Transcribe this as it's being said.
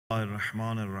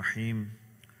الرحمن الرحيم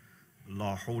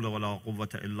لا حول ولا قوة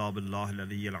إلا بالله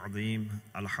العلي العظيم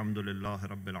الحمد لله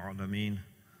رب العالمين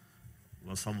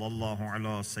وصلى الله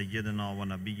على سيدنا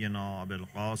ونبينا أبي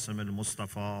القاسم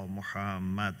المصطفى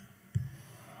محمد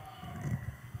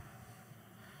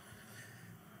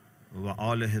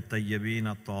وآله الطيبين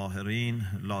الطاهرين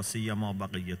لا سيما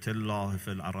بقية الله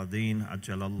في الأرضين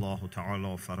عجل الله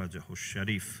تعالى فرجه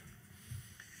الشريف.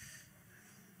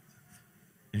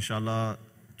 Inshallah,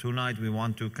 tonight we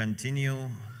want to continue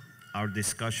our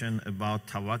discussion about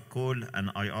tawakkul, and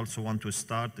I also want to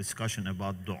start discussion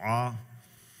about dua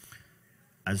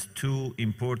as two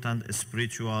important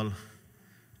spiritual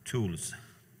tools.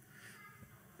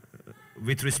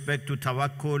 With respect to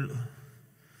tawakkul,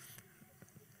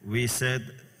 we said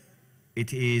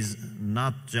it is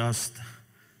not just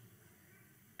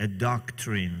a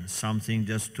doctrine, something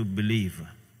just to believe.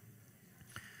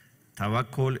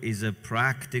 Tawakkul is a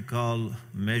practical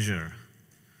measure.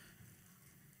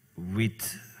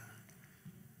 With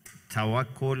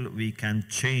tawakkul, we can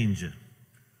change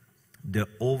the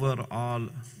overall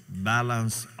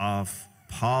balance of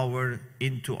power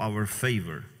into our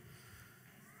favor.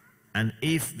 And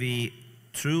if we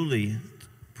truly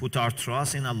put our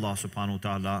trust in Allah subhanahu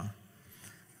wa ta'ala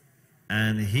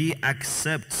and He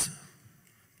accepts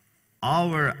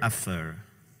our affair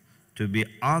to be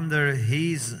under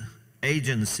His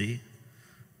agency,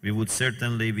 we would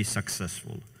certainly be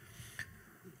successful.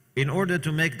 In order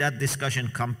to make that discussion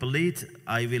complete,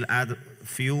 I will add a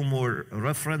few more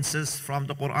references from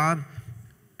the Quran,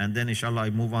 and then inshallah I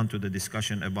move on to the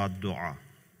discussion about dua.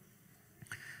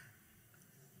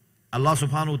 Allah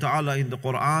subhanahu wa ta'ala in the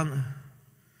Quran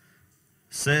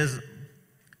says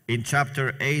in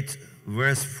chapter 8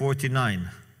 verse 49,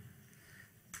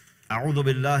 أعوذ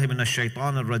بالله من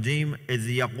الشيطان الرجيم إذ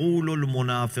يقول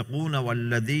المنافقون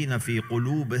والذين في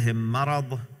قلوبهم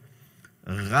مرض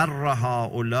غر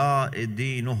هؤلاء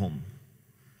دينهم.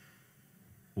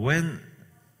 When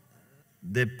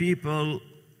the people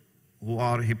who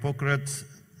are hypocrites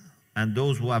and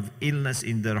those who have illness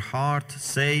in their heart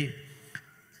say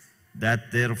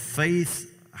that their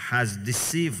faith has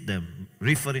deceived them,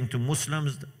 referring to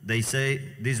Muslims, they say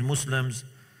these Muslims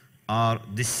are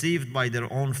deceived by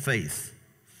their own faith.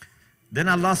 Then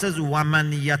Allah says,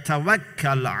 وَمَنْ يَتَوَكَّلْ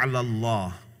عَلَى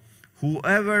اللَّهِ,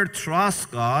 whoever trusts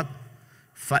God,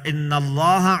 فَإِنَّ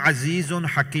اللَّهَ عَزِيزٌ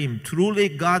حَكِيمٌ, truly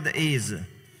God is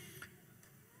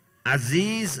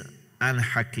Aziz and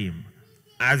Hakim.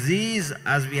 Aziz,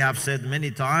 as we have said many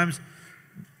times,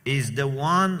 is the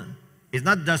one, is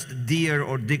not just dear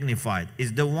or dignified,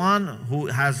 is the one who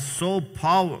has so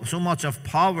much of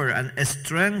power and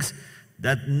strength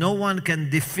that no one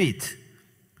can defeat.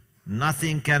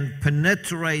 Nothing can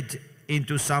penetrate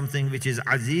into something which is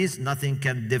Aziz. Nothing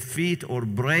can defeat or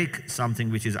break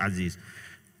something which is Aziz.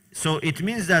 So it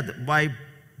means that by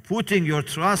putting your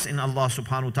trust in Allah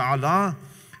subhanahu wa ta'ala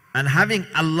and having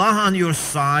Allah on your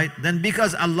side, then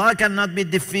because Allah cannot be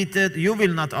defeated, you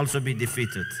will not also be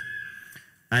defeated.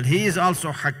 And He is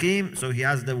also Hakim, so He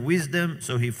has the wisdom,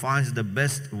 so He finds the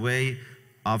best way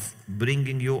of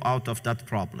bringing you out of that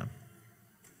problem.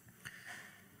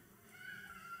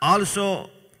 Also,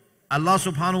 Allah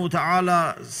subhanahu wa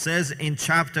ta'ala says in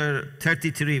chapter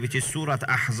 33, which is Surah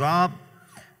Ahzab,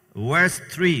 verse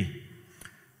 3,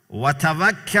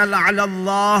 وَتَوَكَّلْ عَلَى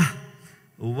اللَّهِ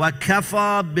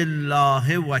وَكَفَى بِاللَّهِ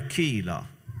وَكِيلًا.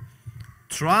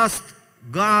 Trust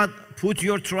God, put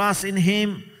your trust in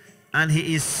Him, and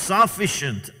He is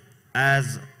sufficient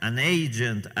as an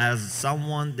agent, as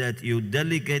someone that you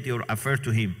delegate your affair to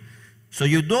Him. So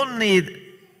you don't need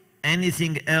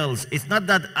anything else. It's not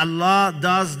that Allah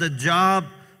does the job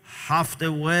half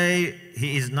the way,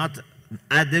 He is not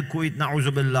adequate,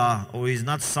 na'uzu billah, or He is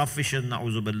not sufficient,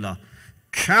 na'uzu billah.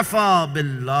 Kafa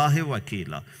billahi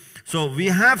wakila. So we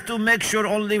have to make sure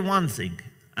only one thing,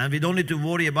 and we don't need to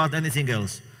worry about anything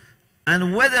else.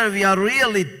 And whether we are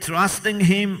really trusting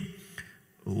Him,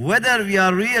 whether we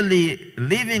are really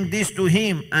leaving this to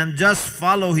Him and just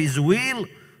follow His will,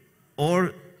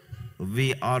 or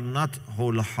we are not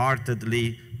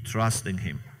wholeheartedly trusting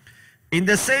Him. In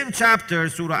the same chapter,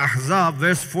 Surah Ahzab,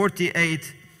 verse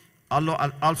 48,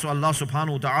 Allah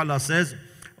subhanahu wa ta'ala says,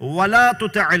 وَلَا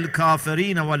تُطِعِ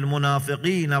الْكَافِرِينَ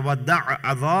وَالْمُنَافِقِينَ وَدَعْ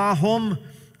أَذَاهُمْ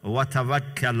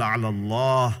وَتَوَكَّلْ عَلَى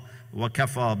اللَّهِ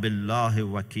وَكَفَى بِاللَّهِ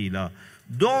وَكِيلًا.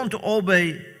 Don't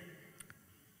obey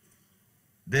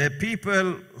the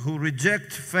people who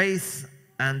reject faith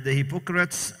and the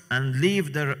hypocrites and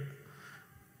leave their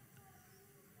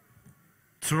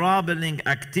troubling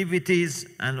activities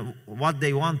and what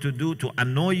they want to do to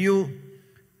annoy you,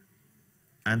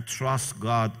 and trust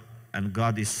God, and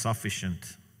God is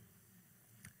sufficient.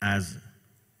 as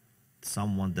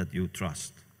someone that you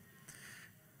trust.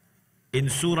 In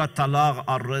Surah Talaq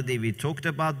already we talked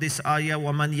about this ayah,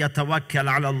 وَمَنْ يَتَوَكَّلْ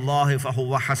عَلَى اللَّهِ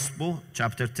فَهُوَ حَسْبُهُ,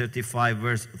 chapter 35,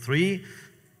 verse 3.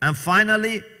 And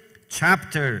finally,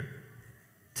 chapter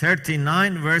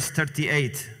 39, verse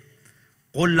 38.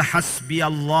 قُلْ حَسْبِيَ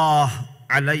اللَّهُ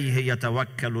عَلَيْهِ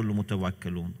يَتَوَكَّلُ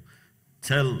الْمُتَوَكِّلُونَ.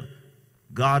 Tell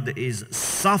God is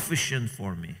sufficient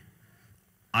for me.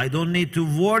 I don't need to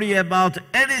worry about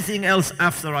anything else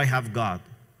after I have God.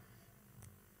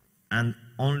 And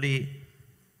only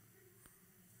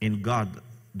in God,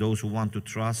 those who want to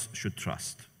trust should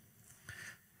trust.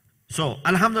 So,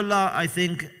 alhamdulillah, I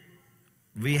think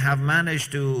we have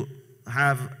managed to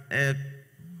have a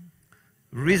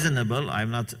reasonable, I'm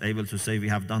not able to say we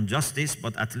have done justice,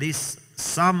 but at least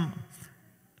some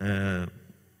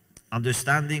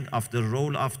understanding of the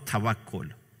role of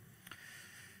tawakkul.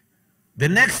 The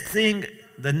next thing,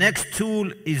 the next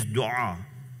tool is dua.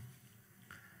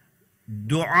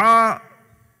 Dua,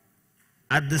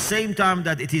 at the same time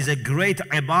that it is a great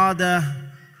ibadah,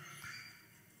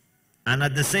 and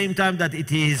at the same time that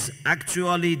it is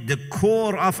actually the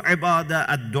core of ibadah,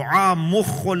 ad-dua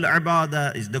mukhul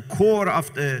ibadah, is the core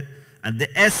of the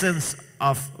essence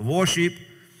of worship.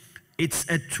 It's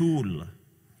a tool.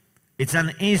 It's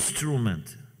an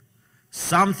instrument.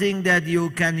 Something that you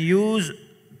can use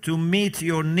to meet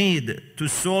your need, to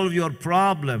solve your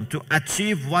problem, to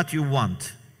achieve what you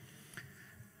want.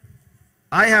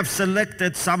 I have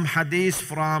selected some hadith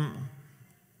from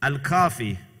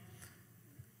Al-Kafi.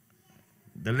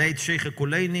 The late Sheikh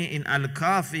Kulayni in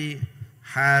Al-Kafi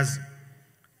has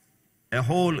a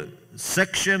whole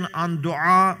section on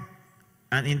dua,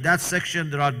 and in that section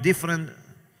there are different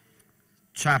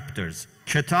chapters.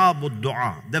 Kitab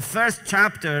al-Dua. The first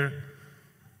chapter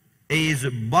is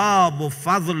Babu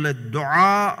Fadl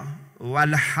al-Dua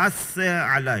wal-Hath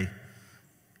alayh.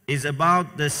 Is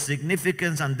about the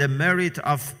significance and the merit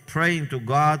of praying to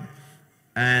God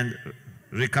and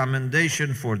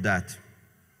recommendation for that.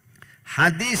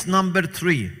 Hadith number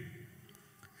 3.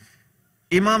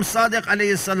 Imam Sadiq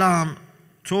alayhi salam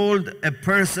told a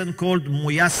person called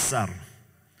Muyassar,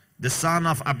 the son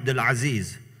of Abdul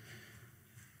Aziz,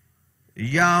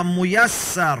 Ya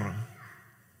Muyassar,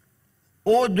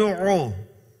 ud'u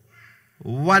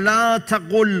wa la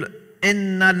taqul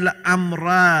inna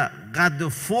al-amra qad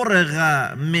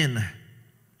furigha minh.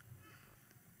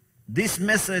 This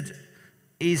message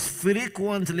is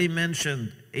frequently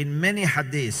mentioned in many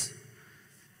hadiths.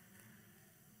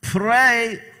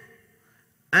 Pray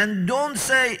and don't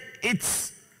say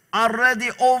it's already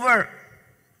over,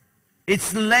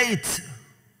 it's late.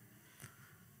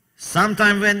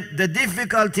 Sometimes when the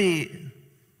difficulty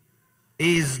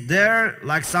is there,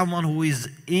 like someone who is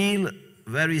ill,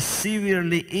 very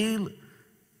severely ill,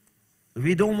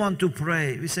 we don't want to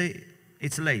pray. We say,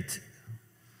 it's late.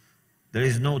 There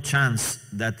is no chance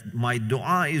that my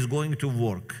dua is going to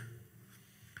work.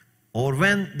 Or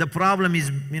when the problem is,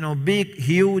 big,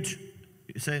 huge,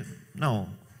 you say, no,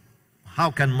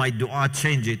 how can my dua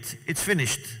change it? It's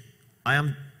finished. I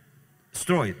am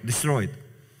destroyed.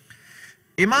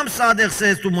 Imam Sadiq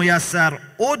says to Muyassar,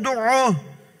 Ud'u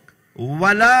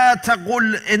wa la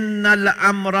taqul inna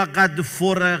al-amra qad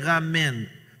furigha min.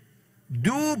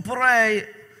 Do pray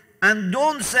and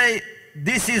don't say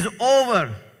this is over,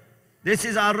 this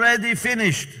is already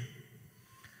finished.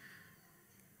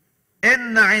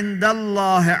 Inna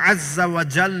indallahi azza wa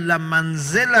jalla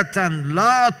manzilatan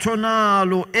la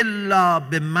tunalu illa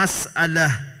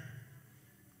bimas'alah.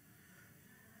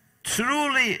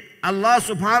 Truly, Allah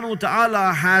subhanahu wa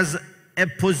ta'ala has a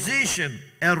position,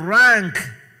 a rank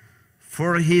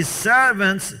for His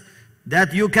servants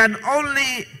that you can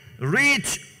only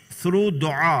reach through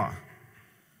dua.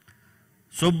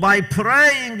 So by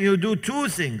praying, you do two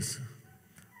things.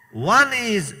 One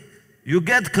is you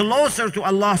get closer to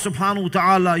Allah subhanahu wa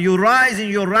ta'ala, you rise in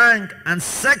your rank, and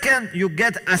second, you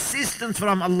get assistance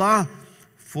from Allah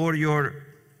for your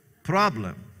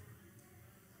problem.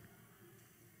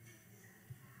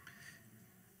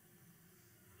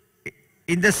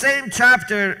 In the same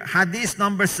chapter, hadith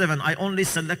number 7, I only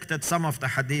selected some of the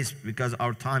hadiths because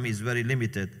our time is very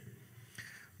limited.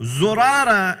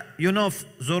 Zurara,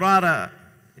 Zurara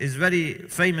is very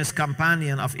famous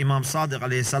companion of Imam Sadiq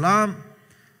alayhi salam.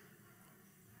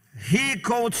 He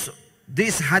quotes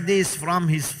this hadith from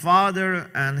his father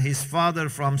and his father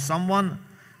from someone,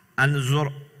 and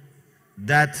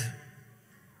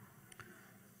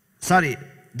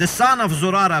the son of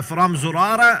Zurara from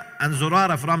Zurara and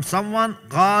Zurara from someone.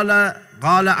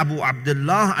 قال Abu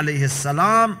Abdullah alayhi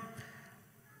salam,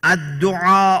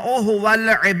 الدعاء هو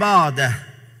العبادة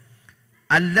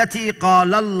التي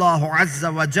قال الله عز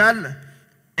وجل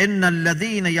إن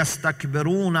الذين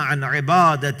يستكبرون عن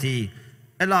عبادتي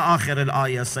إلى آخر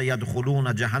الآية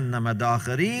سيدخلون جهنم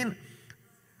داخرين.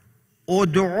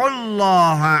 ادعوا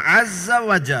الله عز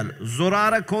وجل.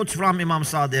 Zurara quotes from Imam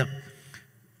Sadiq.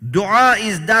 Dua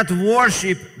is that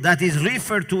worship that is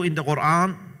referred to in the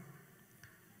Quran.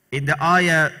 In the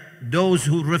ayah, those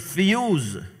who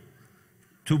refuse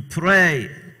to pray,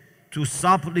 to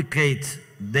supplicate,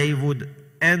 they would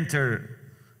enter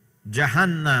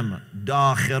Jahannam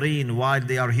dakhirin while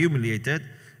they are humiliated.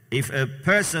 If a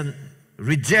person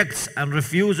rejects and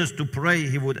refuses to pray,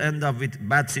 he would end up with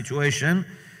bad situation.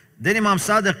 Then Imam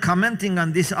Sadiq, commenting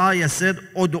on this ayah, said,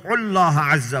 Ud'u Allah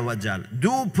azza wa jal.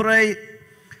 Do pray.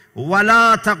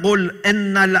 وَلَا تَقُلْ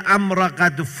إِنَّ الْأَمْرَ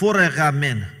قَدْ فُرِغَ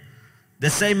مِنْهُ. The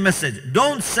same message.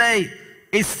 Don't say,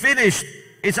 it's finished,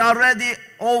 it's already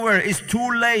over, it's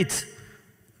too late.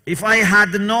 If I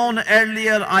had known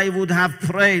earlier, I would have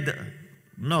prayed.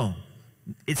 No,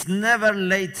 it's never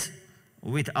late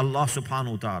with Allah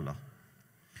subhanahu wa ta'ala.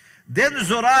 Then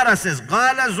Zurara says,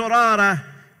 قَالَ زُرَارَ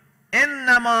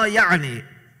إِنَّمَا يَعْنِي.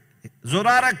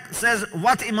 Zurara says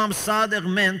what Imam Sadiq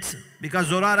meant, because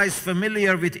Zurara is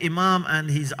familiar with Imam and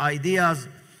his ideas.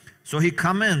 So he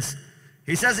comments.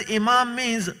 He says Imam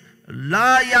means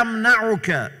لا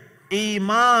يمنعك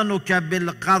إيمانك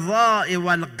بالقضاء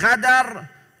والقدر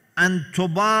أن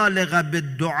تبالغ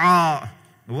بالدعاء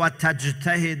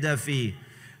وتجتهد فيه.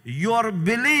 Your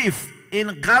belief in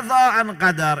qada and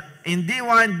qadar, in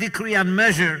divine decree and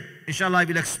measure, inshallah I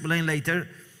will explain later.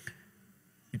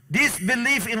 This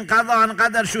belief in qada and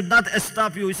qadar should not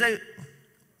stop you. You say,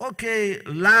 okay,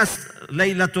 last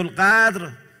Laylatul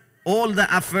Qadr, all the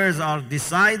affairs are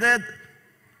decided.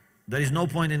 There is no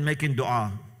point in making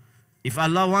dua. If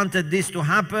Allah wanted this to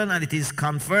happen and it is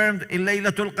confirmed in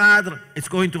Laylatul Qadr, it's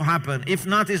going to happen. If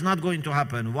not, it's not going to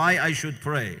happen. Why I should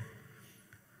pray?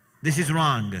 This is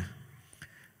wrong.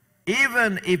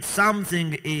 Even if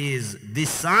something is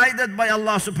decided by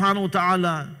Allah subhanahu wa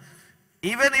ta'ala,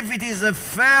 even if it is a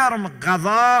firm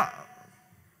qada,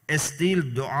 still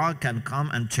dua can come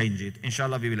and change it.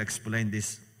 Inshallah, we will explain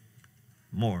this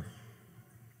more.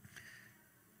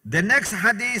 The next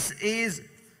hadith is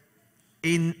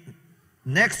in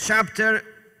next chapter,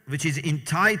 which is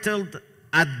entitled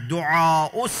Ad-Du'a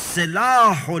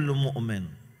Silahul Mu'min.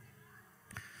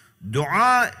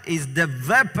 Dua is the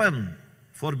weapon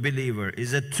for believer,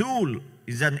 is a tool,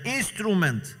 is an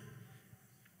instrument.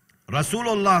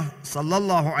 Rasulullah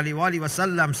sallallahu alaihi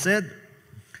wasallam said,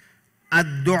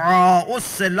 Ad-Du'a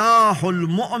Silahul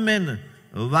Mu'min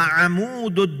wa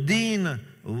Amudud Din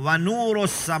wa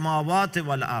Nurus Samawati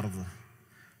wal Ard.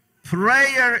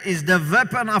 Prayer is the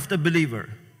weapon of the believer.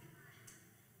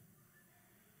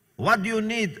 What do you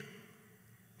need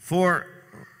for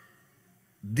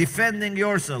defending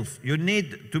yourself? You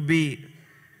need to be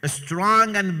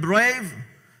strong and brave,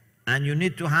 and you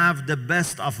need to have the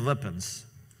best of weapons.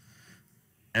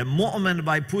 A mu'min,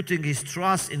 by putting his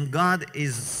trust in God,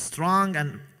 is strong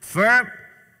and firm,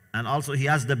 and also he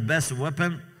has the best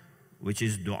weapon, which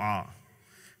is dua.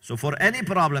 So for any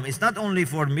problem, it's not only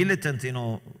for militant,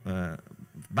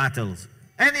 battles.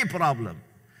 Any problem.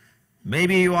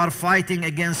 Maybe you are fighting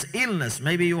against illness.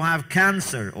 Maybe you have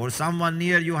cancer, or someone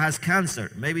near you has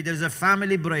cancer. Maybe there's a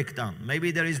family breakdown. Maybe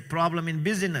there is problem in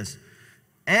business.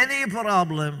 Any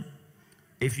problem,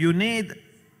 if you need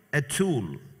a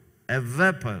tool, a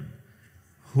weapon,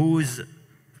 whose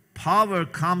power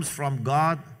comes from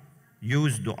God,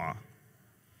 use dua.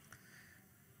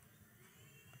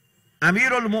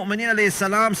 Amirul Mu'mineen alayhi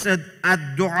salam said,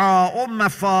 Ad-du'a'u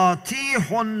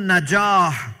mafatihun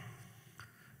najah.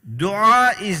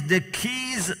 Dua is the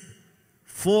keys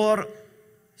for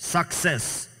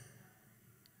success.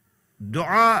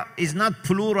 Dua is not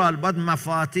plural, but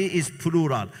mafati is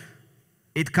plural.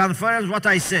 It confirms what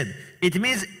I said. It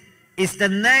means it's the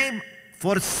name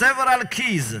for several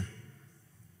keys.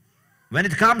 When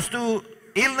it comes to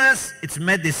illness, it's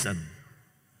medicine.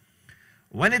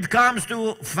 When it comes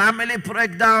to family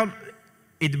breakdown,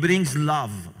 it brings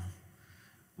love.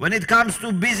 When it comes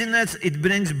to business, it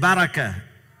brings barakah.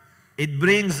 It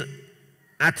brings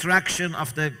attraction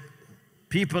of the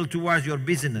people towards your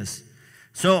business.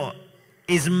 So,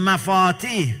 is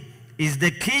mafati, is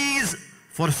the keys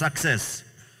for success.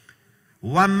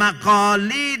 Wa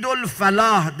maqalidul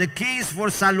falah, the keys for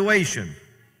salvation.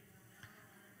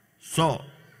 So,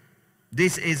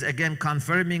 this is again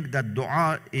confirming that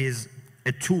dua is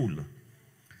a tool.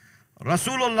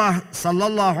 Rasulullah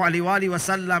sallallahu alaihi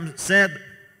wasallam said,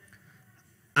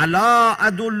 Ala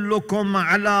adullukum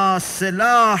ala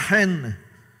silahin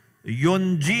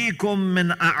yunjikum min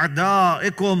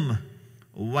a'da'ikum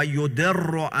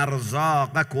وَيُدِرُّ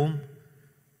أَرْزَاقَكُمْ.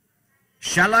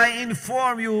 Shall I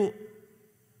inform you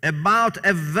about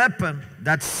a weapon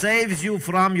that saves you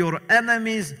from your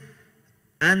enemies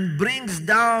and brings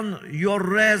down your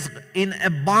rizq in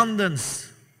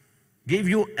abundance, give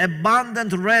you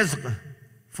abundant rizq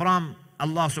from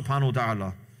Allah subhanahu wa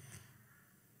ta'ala?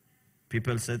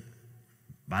 People said,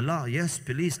 Bala, yes,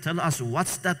 please tell us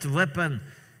what's that weapon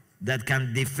that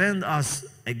can defend us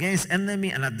against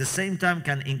enemy and at the same time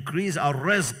can increase our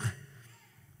rizq.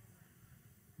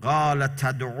 قال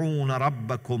تدعون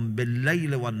ربكم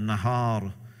بالليل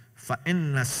والنهار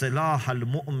فإن السلاح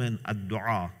المؤمن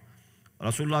الدعاء.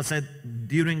 Rasulullah said,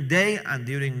 during day and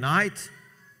during night,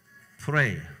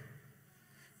 pray.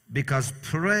 Because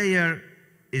prayer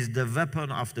is the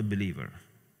weapon of the believer.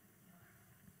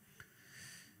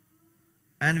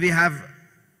 And we have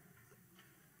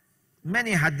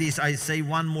many hadiths. I say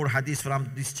one more hadith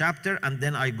from this chapter and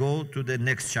then I go to the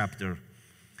next chapter.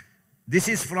 This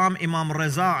is from Imam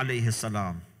Raza alayhi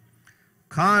salam.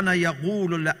 كان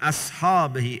يقول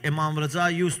لأصحابه. Imam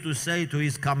Raza used to say to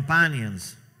his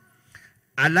companions,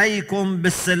 عليكم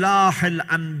بالسلاح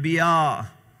الأنبياء.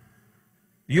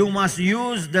 You must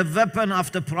use the weapon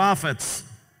of the prophets.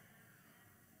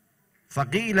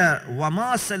 فقيل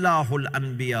وما سلاح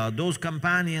الأنبياء. Those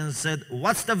companions said,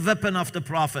 what's the weapon of the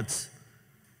prophets?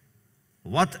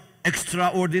 What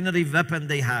extraordinary weapon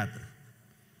they had?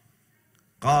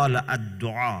 قال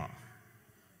الدعاء.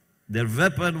 Their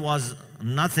weapon was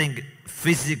nothing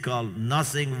physical,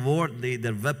 nothing worldly.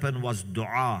 Their weapon was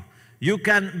dua. You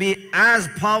can be as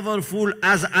powerful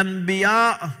as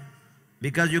Anbiya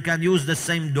because you can use the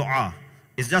same dua.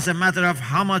 It's just a matter of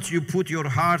how much you put your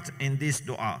heart in this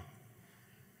dua.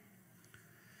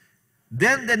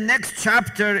 Then the next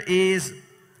chapter is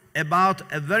about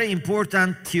a very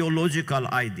important theological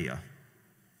idea.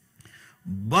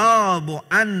 باب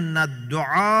أن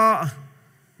الدعاء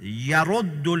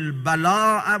يرد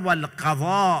البلاء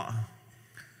والقضاء.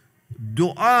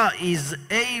 Dua is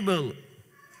able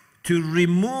to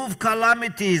remove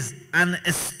calamities and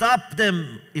stop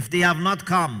them if they have not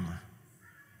come.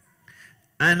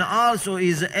 And also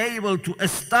is able to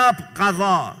stop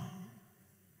qadha.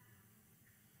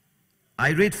 I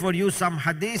read for you some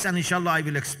hadith and inshallah I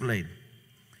will explain.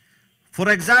 For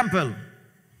example,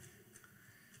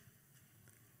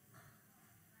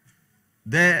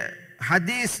 the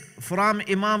hadith from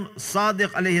Imam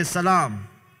Sadiq alayhi salam.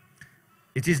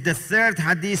 It is the third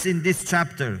hadith in this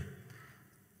chapter.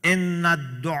 إن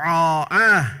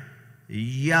الدعاء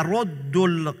يرد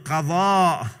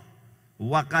القضاء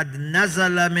وقد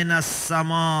نزل من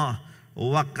السماء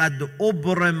وقد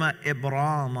أبرم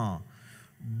إبراما.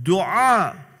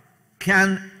 Dua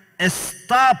can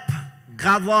stop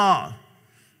qadha.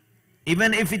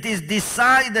 Even if it is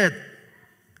decided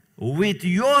with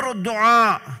your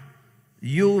dua,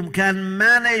 you can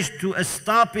manage to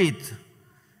stop it.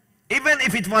 Even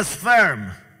if it was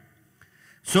firm.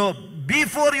 So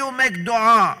before you make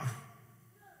dua,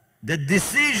 the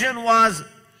decision was,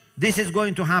 this is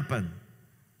going to happen.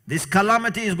 This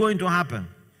calamity is going to happen.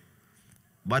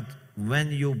 But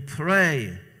when you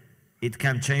pray, it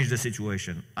can change the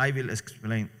situation. I will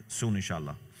explain soon,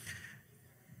 inshallah.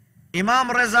 Imam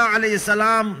Reza alayhi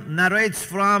salam narrates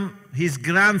from his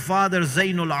grandfather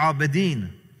Zainul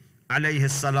Abidin alayhi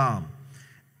salam.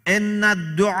 إن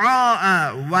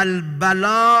الدعاء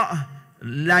والبلاء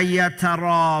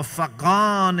ليترافقان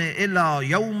إلى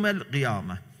يوم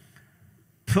القيامة.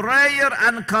 Prayer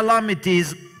and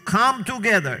calamities come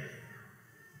together.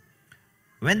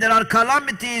 When there are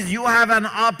calamities, you have an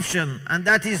option, and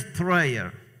that is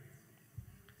prayer.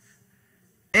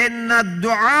 إن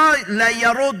الدعاء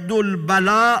ليرد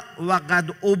البلاء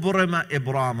وقد أبرم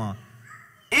إبراما.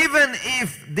 Even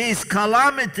if this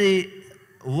calamity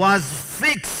was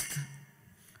fixed,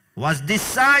 was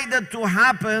decided to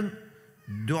happen,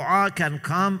 dua can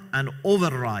come and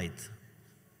override,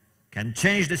 can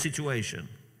change the situation.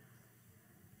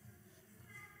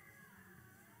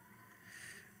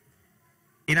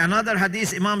 In another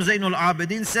hadith, Imam Zainul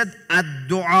Abidin said,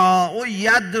 الدعاء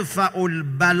يدفع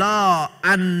البلاء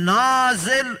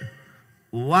النازل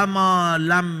وما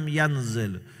لم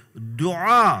ينزل.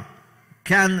 Dua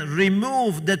can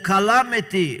remove the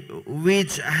calamity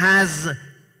which has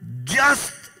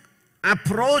just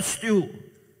approached you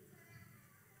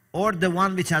or the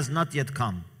one which has not yet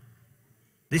come.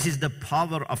 This is the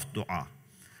power of dua.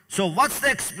 So what's the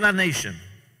explanation?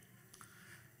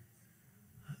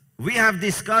 We have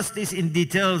discussed this in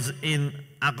details in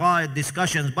aqaid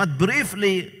discussions, but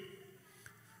briefly,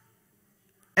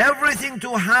 everything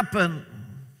to happen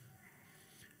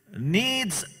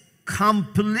needs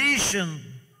completion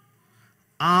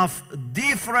of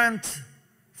different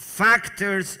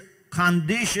factors,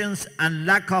 conditions, and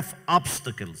lack of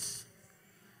obstacles.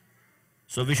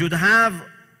 So we should have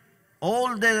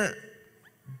all the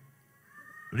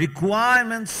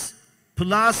requirements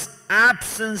plus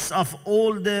absence of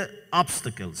all the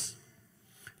obstacles.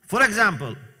 For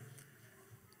example,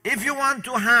 if you want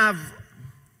to have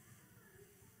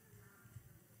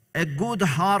a good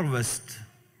harvest,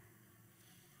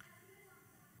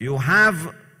 you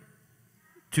have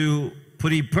to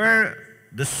prepare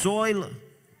the soil,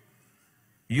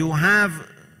 you have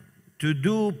to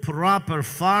do proper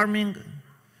farming,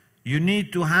 you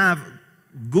need to have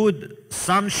good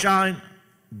sunshine,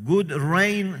 good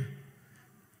rain,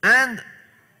 and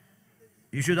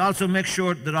you should also make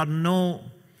sure there are no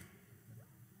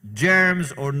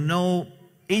germs or no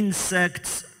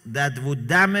insects that would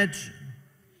damage.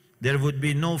 There would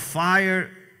be no fire.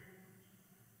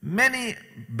 Many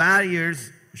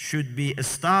barriers should be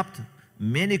stopped.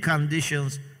 Many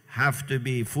conditions have to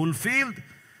be fulfilled.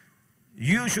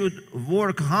 You should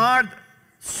work hard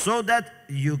so that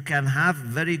you can have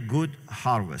very good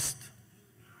harvest.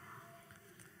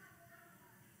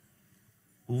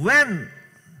 When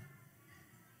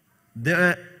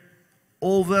the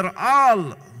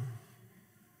overall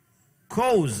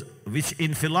cause, which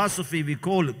in philosophy we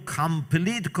call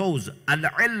complete cause,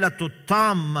 al-illatu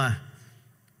tamma,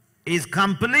 is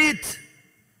complete,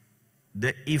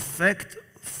 the effect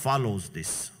follows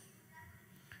this.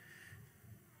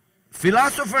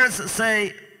 Philosophers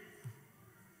say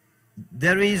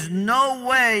there is no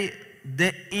way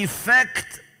the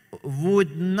effect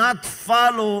would not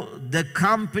follow the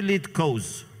complete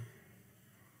cause.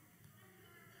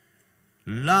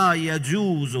 لا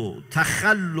يجوز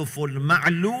تخلف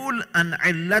المعلول عن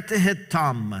علته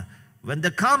التامة. When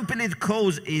the complete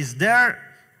cause is there,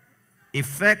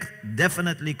 effect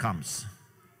definitely comes.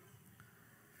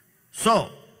 So,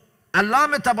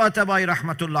 Allama Tabatabai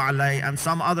rahmatullah alayhi and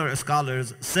some other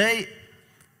scholars say,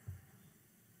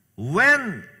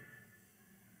 when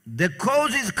the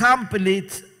cause is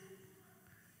complete,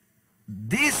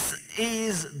 this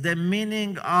is the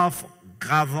meaning of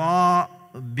qada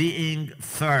being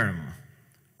firm.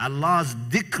 Allah's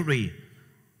decree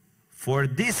for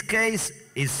this case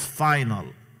is final.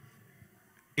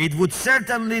 It would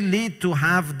certainly lead to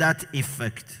have that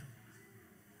effect.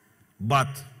 But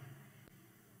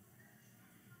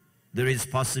there is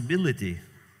possibility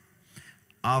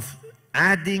of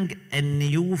adding a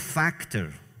new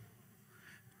factor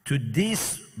to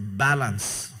this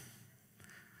balance.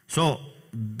 So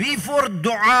before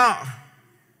dua,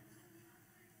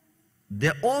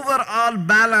 the overall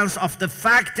balance of the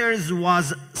factors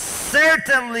was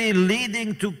certainly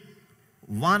leading to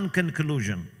one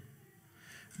conclusion.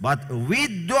 But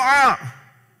with dua,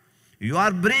 you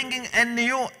are bringing a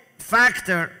new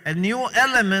factor, a new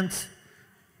element,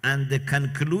 and the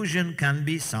conclusion can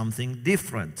be something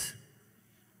different.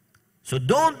 So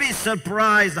don't be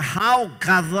surprised how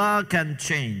qada can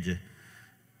change.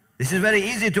 This is very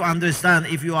easy to understand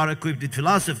if you are equipped with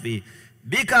philosophy,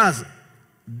 because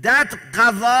that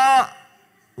qada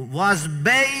was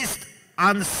based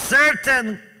on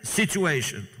certain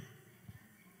situation.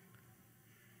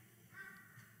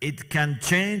 It can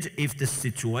change if the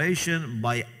situation,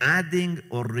 by adding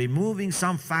or removing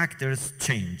some factors,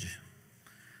 change.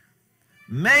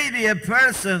 Maybe a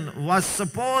person was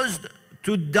supposed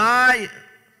to die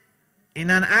in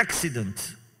an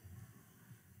accident,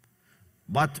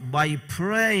 but by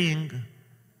praying,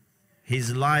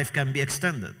 his life can be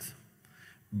extended.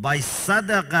 By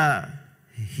sadaqah,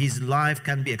 his life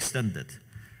can be extended.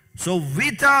 So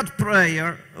without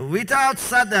prayer, without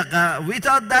sadaqah,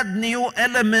 without that new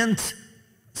element,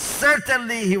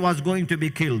 certainly he was going to be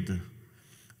killed.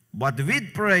 But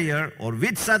with prayer or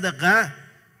with sadaqah,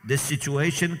 the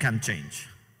situation can change.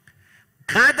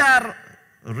 Qadar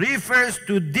refers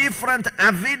to different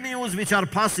avenues which are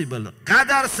possible.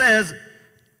 Qadar says,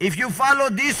 if you follow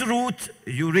this route,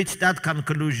 you reach that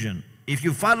conclusion. If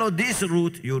you follow this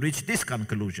route, you reach this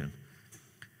conclusion.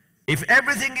 If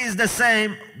everything is the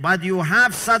same, but you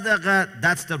have sadaqah,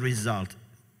 that's the result.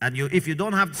 And if you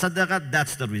don't have sadaqah,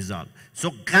 that's the result.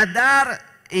 So qadar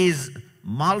is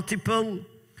multiple,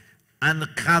 and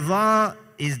qada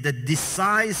is the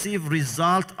decisive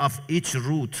result of each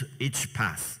route, each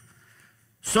path.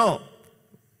 So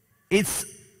it's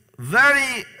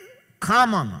very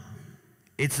common.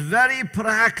 It's very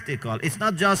practical. It's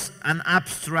not just an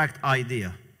abstract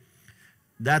idea.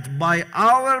 That by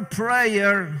our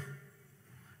prayer,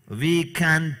 we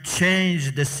can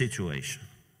change the situation.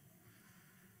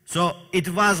 So it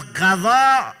was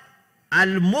qada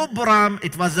al-mubram,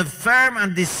 it was a firm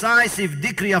and decisive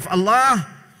decree of Allah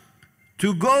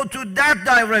to go to that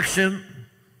direction,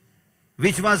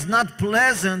 which was not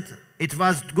pleasant. It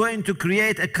was going to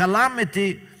create a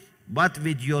calamity, but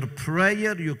with your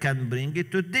prayer you can bring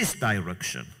it to this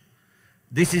direction.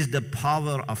 This is the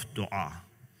power of dua.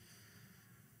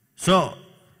 So,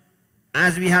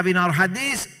 as we have in our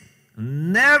hadith,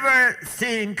 never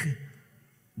think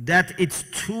that it's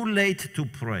too late to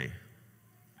pray.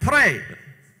 Pray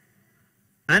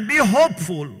and be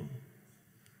hopeful.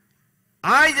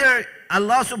 Either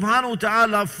Allah subhanahu wa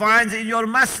ta'ala finds in your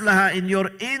maslahah, in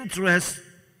your interest,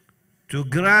 to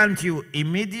grant you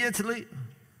immediately,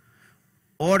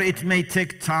 or it may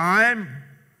take time,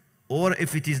 or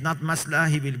if it is not maslahah,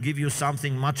 He will give you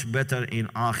something much better in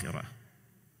akhirah.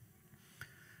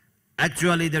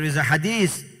 Actually, there is a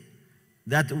hadith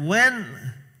that when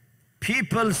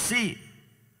people see,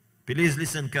 please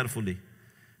listen carefully,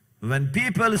 when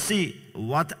people see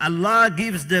what Allah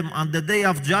gives them on the day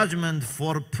of judgment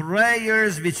for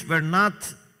prayers which were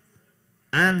not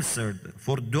answered,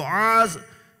 for du'as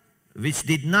which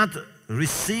did not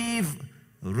receive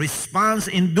response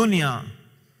in dunya,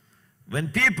 when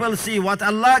people see what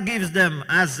Allah gives them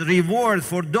as reward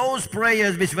for those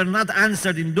prayers which were not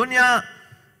answered in dunya,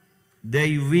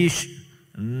 they wish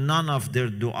none of their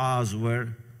du'as were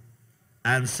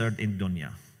answered in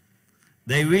dunya.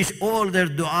 They wish all their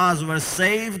du'as were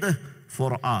saved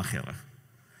for akhirah.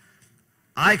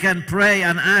 I can pray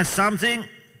and ask something,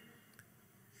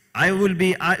 I will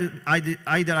be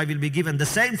either I will be given the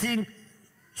same thing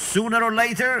sooner or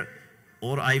later,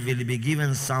 or I will be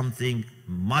given something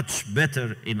much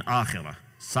better in akhirah,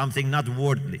 something not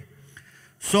worldly.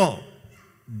 So,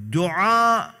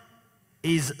 dua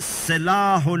is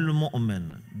silahul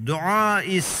mu'min. Dua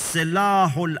is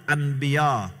silahul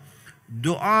anbiya.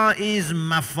 Dua is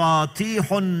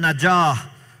mafatihun najah,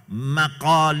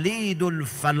 maqalidul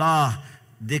falah,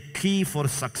 the key for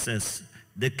success,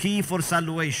 the key for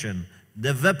salvation,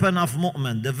 the weapon of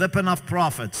mu'min, the weapon of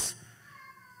prophets.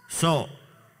 So,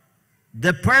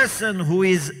 the person who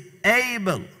is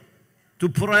able to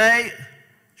pray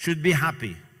should be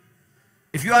happy.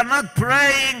 If you are not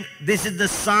praying, this is the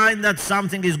sign that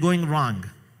something is going wrong.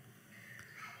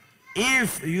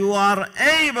 If you are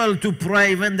able to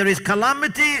pray when there is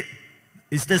calamity,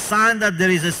 it's the sign that there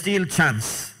is a still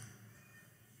chance.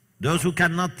 Those who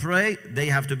cannot pray, they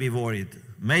have to be worried.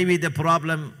 Maybe the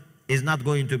problem is not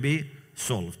going to be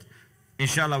solved.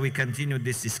 Inshallah, we continue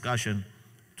this discussion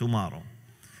tomorrow.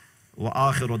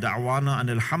 وآخر دعوانا أن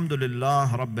الحمد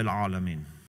لله رب العالمين.